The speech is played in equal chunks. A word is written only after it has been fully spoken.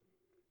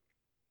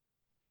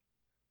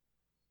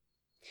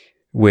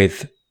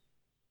with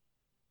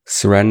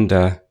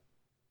surrender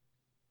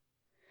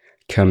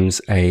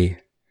comes a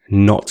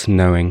not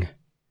knowing,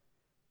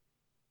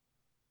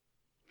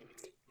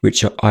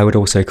 which I would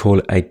also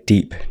call a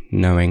deep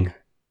knowing.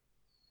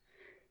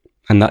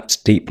 And that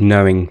deep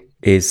knowing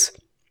is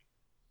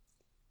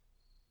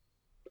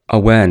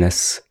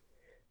awareness.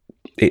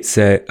 It's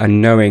a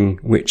knowing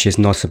which is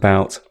not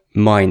about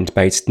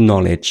mind-based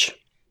knowledge.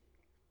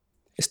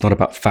 It's not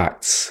about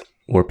facts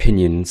or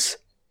opinions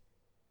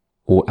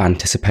or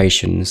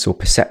anticipations or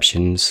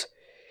perceptions.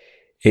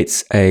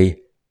 It's a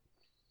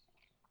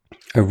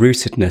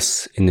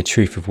rootedness in the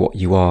truth of what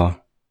you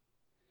are,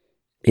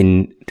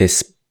 in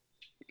this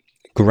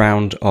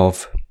ground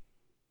of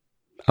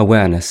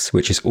awareness,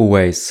 which is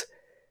always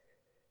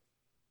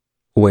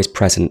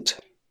present,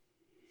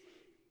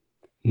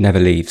 never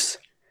leaves.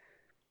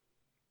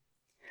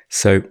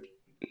 So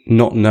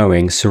not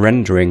knowing,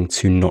 surrendering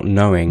to not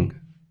knowing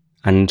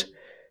and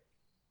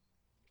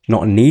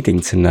not needing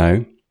to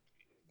know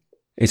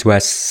is where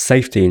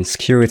safety and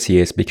security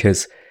is,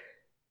 because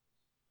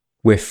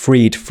we're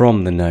freed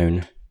from the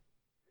known.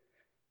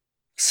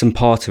 Some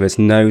part of us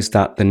knows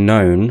that the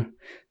known,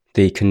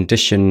 the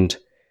conditioned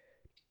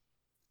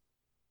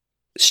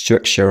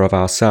structure of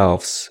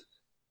ourselves,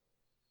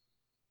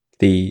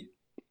 the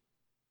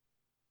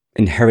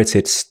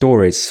inherited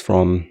stories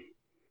from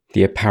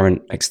the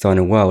apparent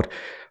external world,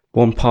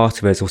 one part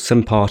of us or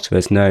some part of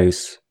us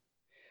knows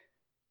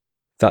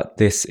that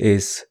this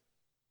is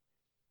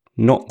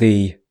not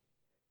the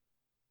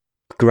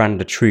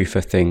grander truth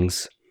of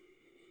things.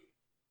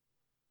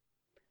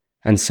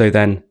 And so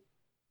then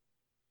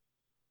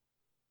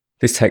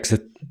this takes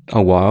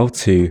a while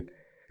to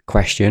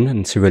question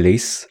and to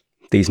release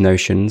these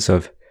notions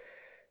of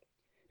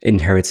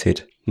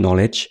inherited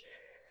knowledge.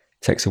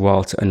 It takes a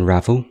while to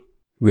unravel,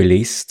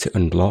 release, to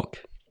unblock.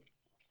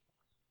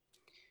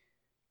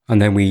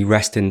 And then we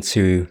rest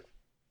into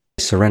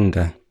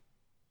surrender,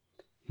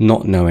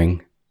 not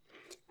knowing,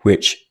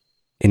 which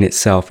in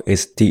itself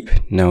is deep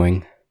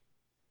knowing,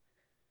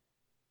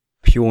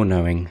 pure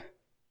knowing,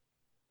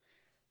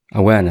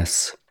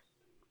 awareness,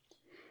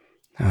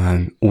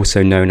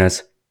 also known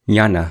as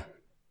jnana.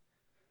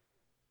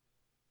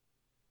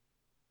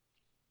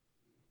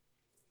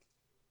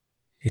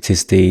 It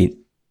is the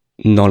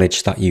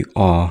knowledge that you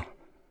are,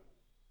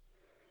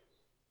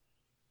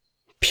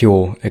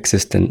 pure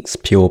existence,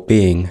 pure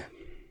being.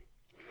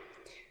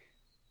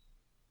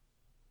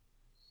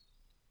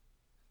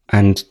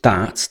 And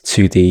that,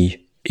 to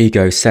the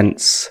ego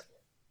sense,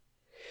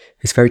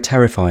 is very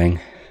terrifying.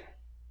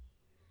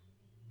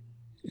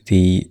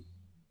 The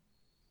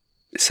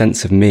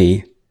sense of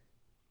me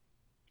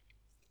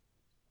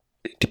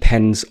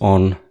depends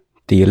on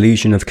the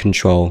illusion of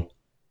control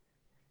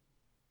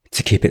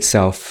to keep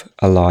itself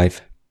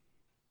alive,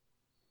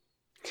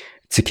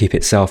 to keep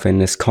itself in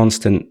this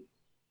constant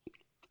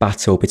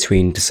battle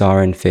between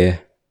desire and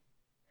fear.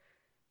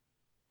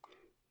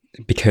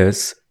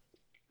 Because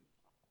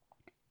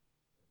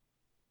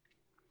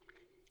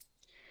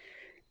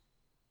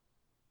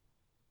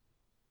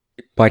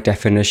by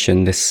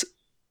definition, this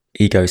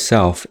ego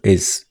self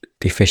is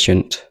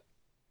deficient,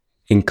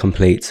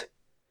 incomplete,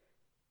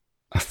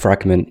 a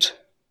fragment,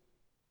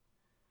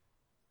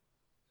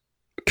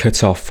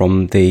 cut off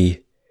from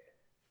the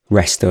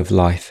rest of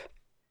life.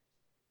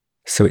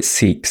 So it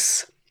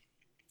seeks,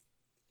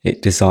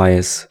 it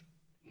desires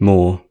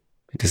more,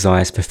 it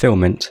desires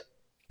fulfillment,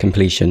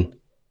 completion,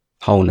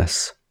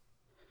 wholeness.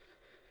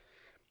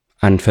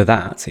 And for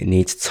that, it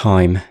needs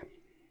time.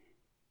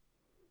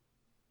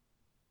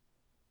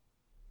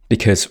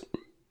 Because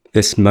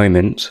this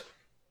moment,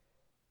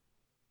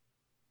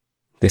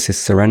 this is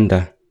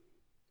surrender.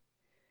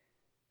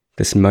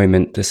 This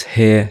moment, this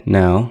here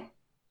now,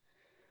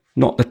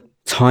 not the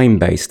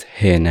time-based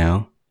here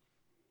now,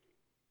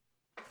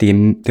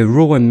 the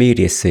raw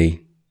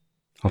immediacy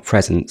of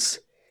presence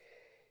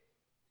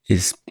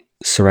is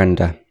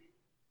surrender.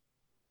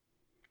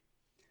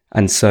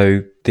 And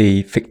so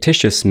the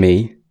fictitious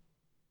me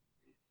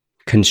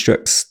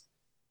constructs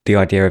the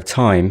idea of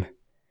time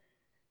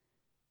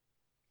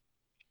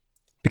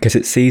because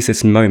it sees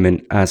this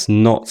moment as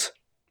not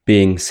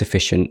being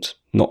sufficient,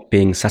 not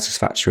being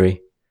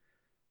satisfactory.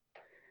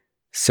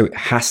 So it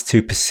has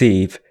to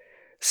perceive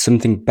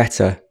something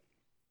better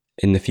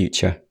in the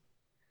future.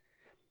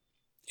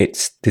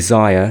 Its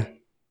desire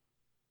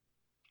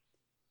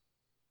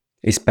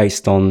is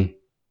based on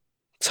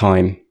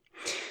time.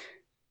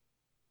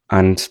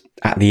 And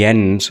at the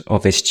end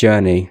of this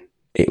journey,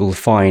 it will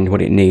find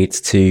what it needs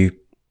to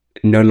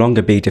no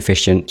longer be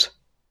deficient.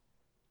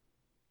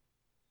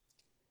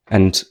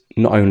 And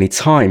not only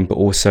time, but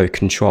also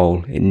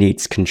control. It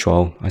needs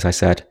control, as I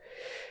said.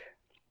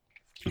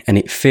 And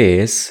it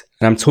fears,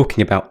 and I'm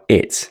talking about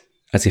it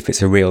as if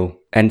it's a real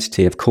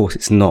entity. Of course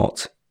it's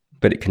not,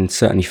 but it can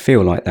certainly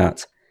feel like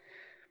that.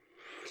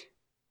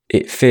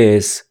 It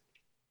fears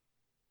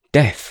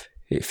death.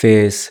 It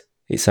fears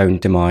its own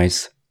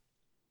demise.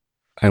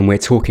 And we're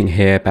talking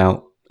here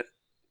about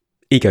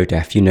ego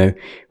death,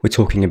 we're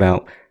talking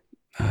about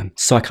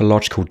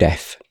psychological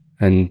death.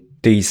 And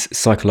these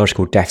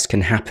psychological deaths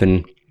can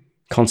happen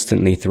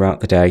constantly throughout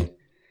the day.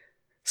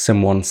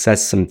 Someone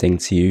says something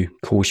to you,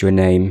 calls you a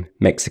name,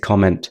 makes a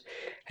comment,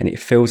 and it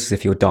feels as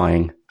if you're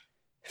dying.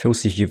 It feels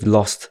as if you've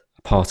lost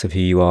a part of who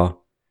you are.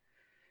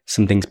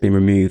 Something's been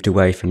removed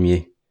away from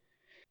you.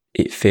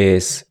 It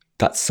fears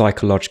that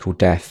psychological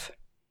death.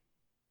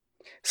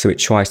 So it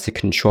tries to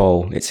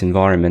control its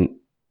environment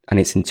and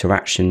its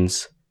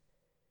interactions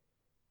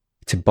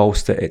to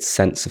bolster its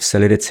sense of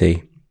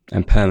solidity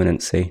and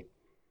permanency.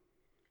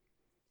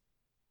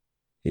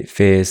 It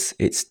fears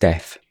its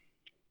death.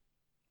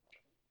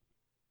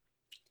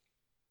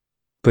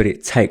 But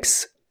it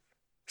takes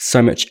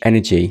so much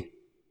energy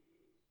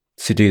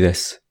to do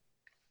this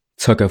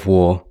tug of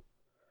war,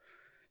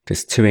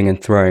 this toing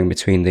and throwing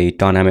between the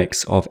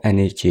dynamics of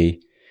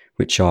energy,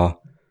 which are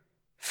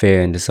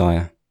fear and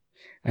desire.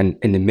 And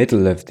in the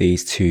middle of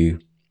these two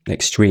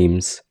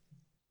extremes,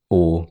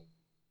 or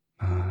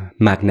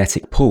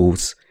magnetic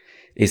pulls,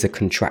 is a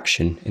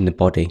contraction in the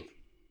body.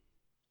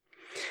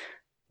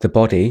 The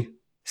body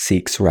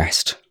seeks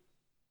rest.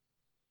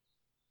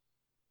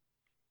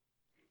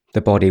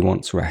 The body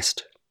wants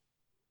rest.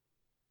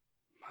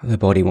 The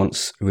body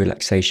wants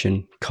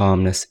relaxation,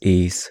 calmness,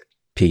 ease,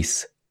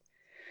 peace.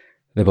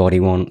 The body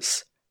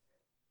wants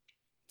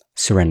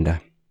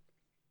surrender,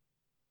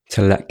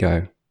 to let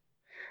go.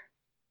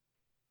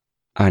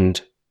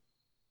 And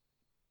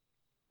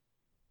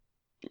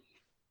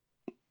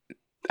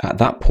at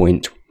that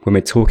point, when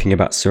we're talking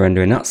about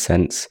surrender in that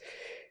sense,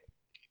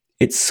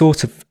 it's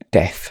sort of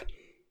death.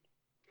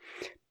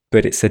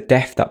 But it's a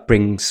death that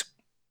brings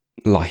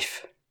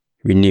life,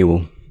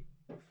 renewal.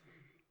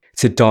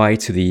 To die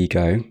to the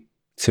ego,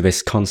 to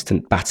this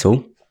constant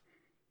battle,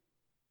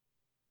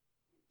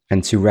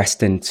 and to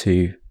rest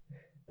into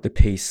the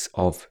peace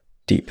of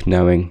deep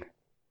knowing.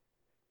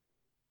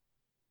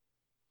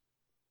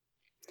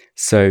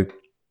 So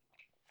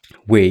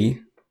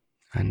we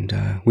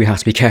have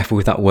to be careful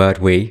with that word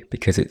 "we"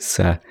 because it's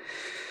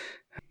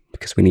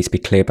because we need to be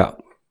clear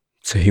about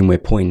to whom we're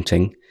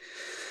pointing.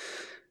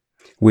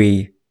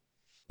 We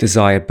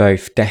desire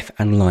both death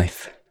and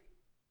life.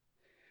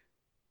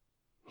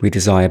 We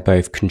desire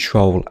both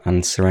control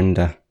and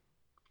surrender.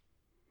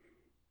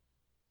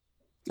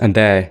 And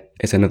there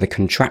is another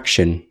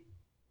contraction,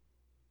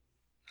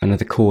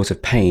 another cause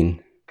of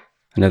pain,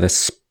 another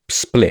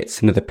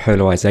split, another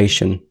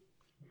polarization.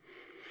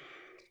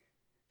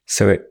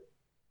 So it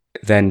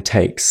then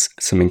takes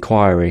some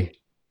inquiry,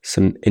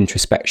 some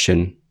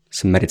introspection,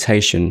 some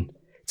meditation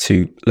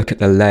to look at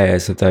the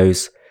layers of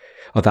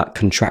that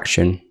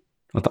contraction,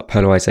 of that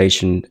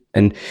polarization.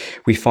 And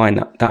we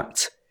find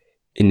that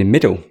in the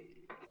middle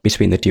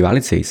between the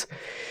dualities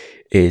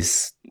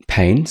is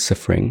pain,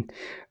 suffering,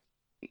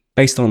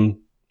 based on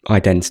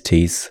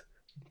identities,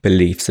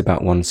 beliefs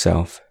about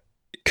oneself,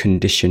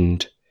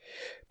 conditioned,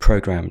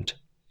 programmed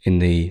in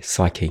the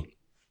psyche,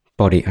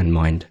 body and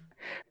mind.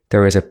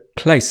 There is a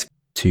place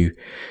to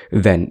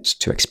vent,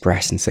 to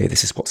express and say,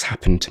 this is what's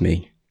happened to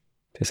me.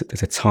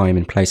 There's a time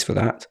and place for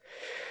that.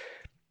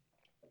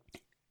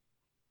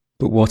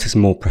 But what is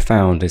more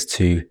profound is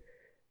to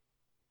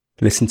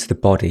listen to the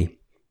body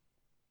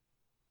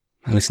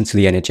and listen to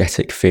the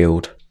energetic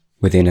field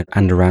within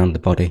and around the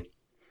body.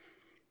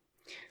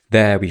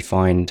 There we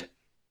find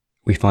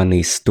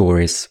these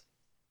stories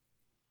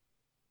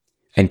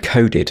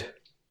encoded,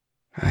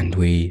 and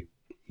we,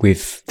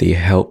 with the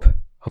help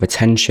of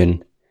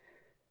attention,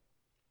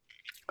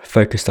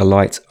 focus the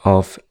light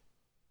of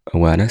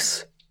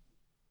awareness.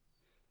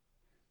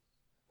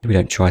 We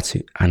don't try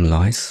to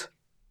analyze.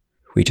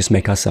 We just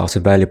make ourselves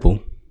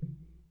available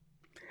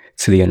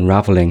to the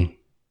unraveling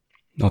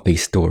of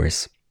these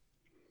stories,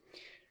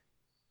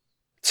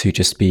 to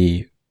just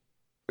be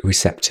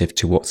receptive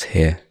to what's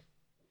here.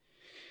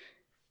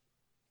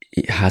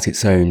 It has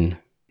its own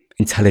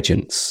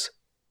intelligence.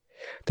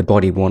 The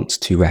body wants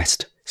to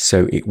rest,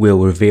 so it will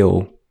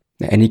reveal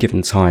at any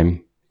given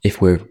time,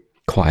 if we're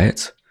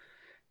quiet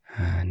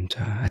and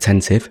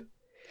attentive,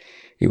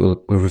 it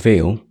will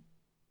reveal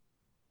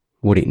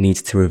what it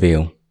needs to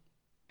reveal.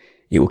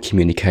 It will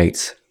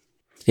communicate.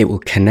 It will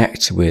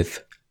connect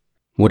with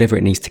whatever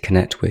it needs to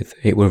connect with.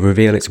 It will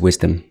reveal its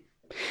wisdom.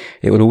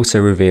 It will also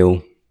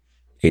reveal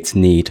its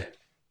need.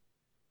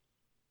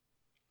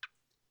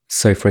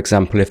 So, for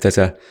example, if there's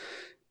an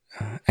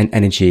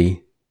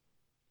energy,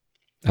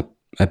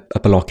 a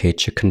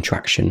blockage, a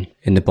contraction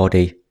in the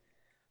body,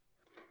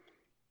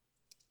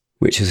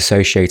 which is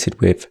associated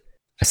with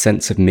a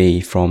sense of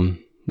me from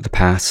the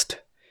past,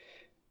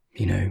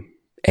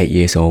 8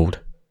 years old,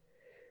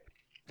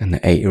 and the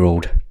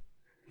 8-year-old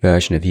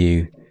version of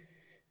you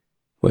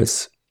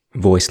was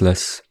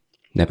voiceless,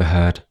 never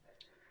heard.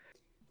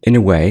 In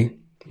a way,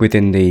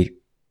 within the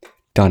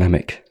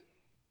dynamic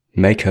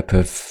makeup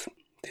of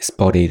this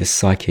body, this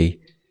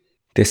psyche,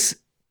 this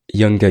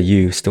younger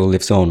you still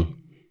lives on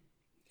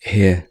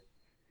here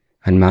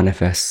and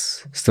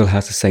manifests, still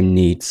has the same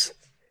needs,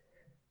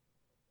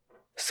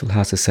 still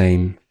has the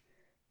same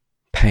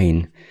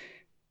pain,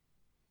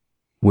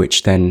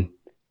 which then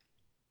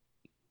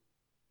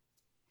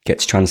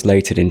gets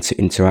translated into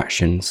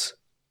interactions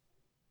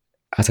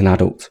as an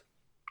adult.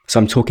 So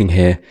I'm talking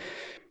here,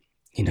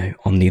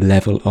 on the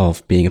level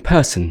of being a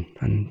person,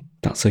 and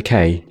that's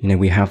okay.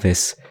 We have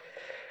this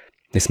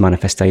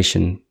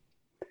manifestation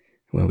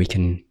where we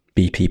can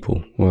be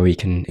people, where we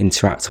can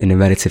interact in a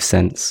relative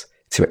sense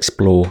to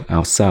explore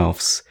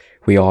ourselves.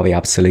 We are the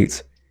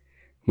absolute.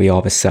 We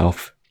are the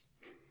self.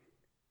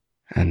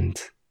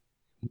 And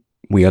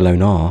we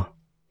alone are.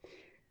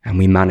 And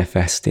we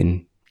manifest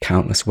in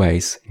countless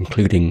ways,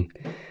 including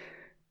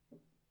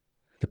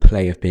the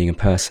play of being a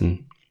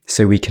person.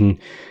 So we can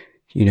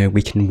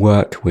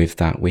work with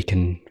that. We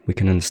can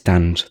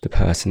understand the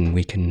person.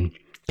 We can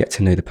get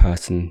to know the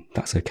person.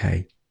 That's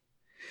okay.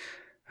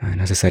 And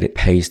as I said, it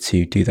pays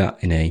to do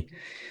that in a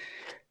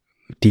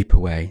deeper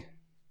way,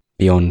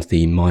 beyond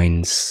the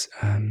mind's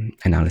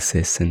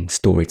analysis and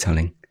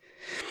storytelling.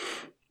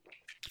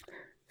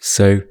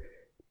 So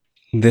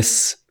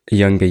this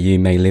younger you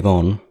may live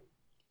on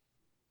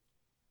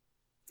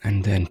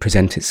and then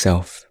present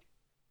itself.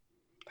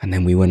 And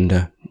then we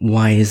wonder,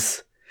 why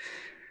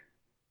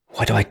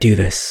do I do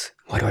this?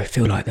 Why do I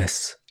feel like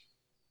this?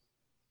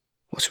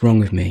 What's wrong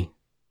with me?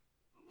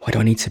 Why do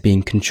I need to be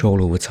in control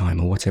all the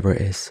time, or whatever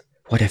it is?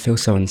 Why do I feel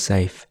so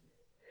unsafe?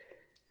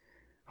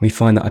 We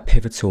find that a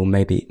pivotal,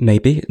 maybe,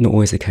 not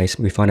always the case,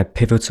 but we find a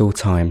pivotal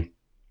time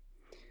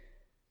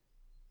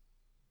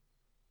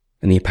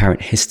in the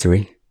apparent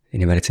history,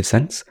 in a relative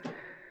sense,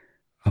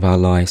 of our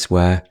lives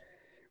where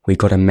we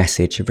got a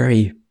message, a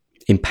very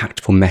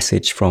impactful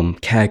message from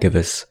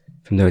caregivers,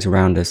 from those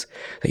around us,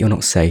 that you're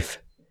not safe.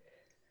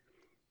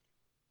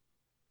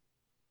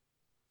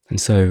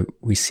 And so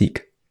we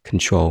seek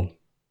control.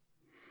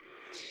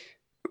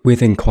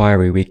 With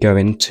inquiry, we go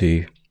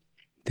into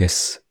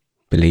this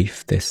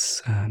belief,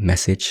 this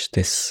message,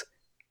 this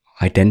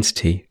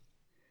identity,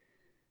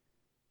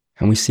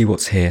 and we see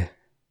what's here,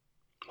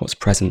 what's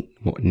present,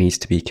 what needs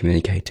to be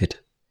communicated.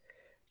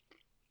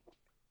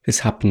 This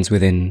happens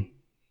within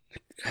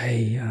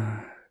a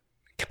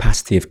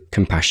capacity of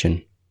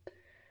compassion,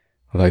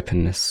 of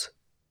openness.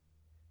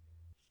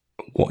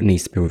 What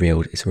needs to be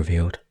revealed is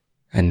revealed,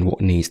 and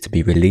what needs to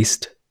be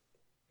released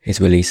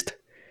is released.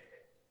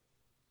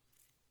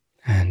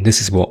 And this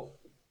is what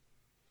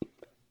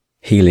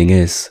healing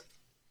is.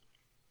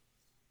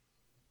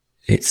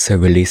 It's a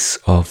release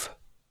of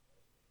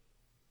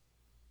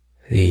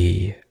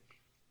the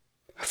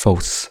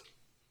false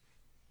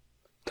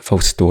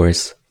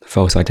stories, the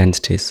false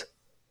identities,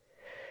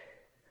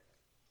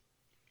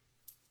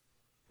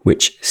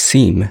 which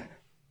seem,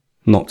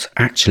 not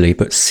actually,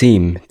 but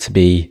seem to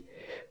be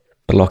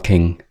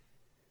blocking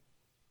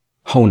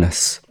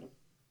wholeness,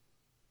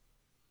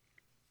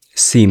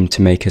 seem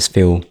to make us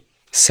feel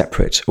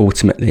separate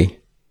ultimately.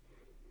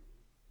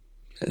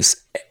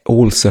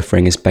 All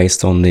suffering is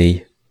based on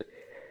the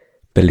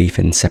belief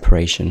in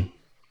separation,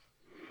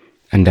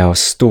 and our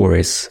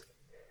stories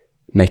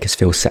make us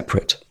feel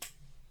separate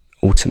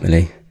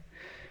ultimately.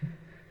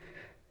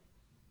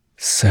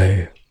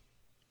 So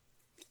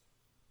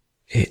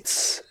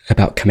it's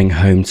about coming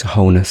home to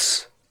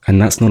wholeness,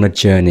 and that's not a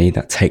journey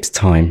that takes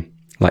time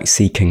like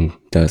seeking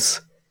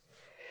does.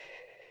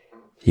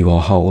 You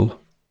are whole.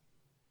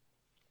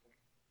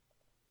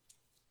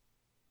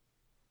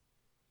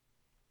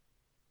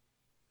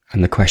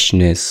 And the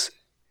question is,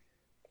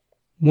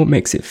 what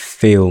makes it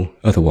feel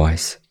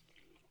otherwise?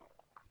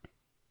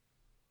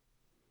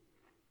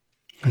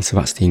 And so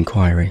that's the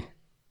inquiry.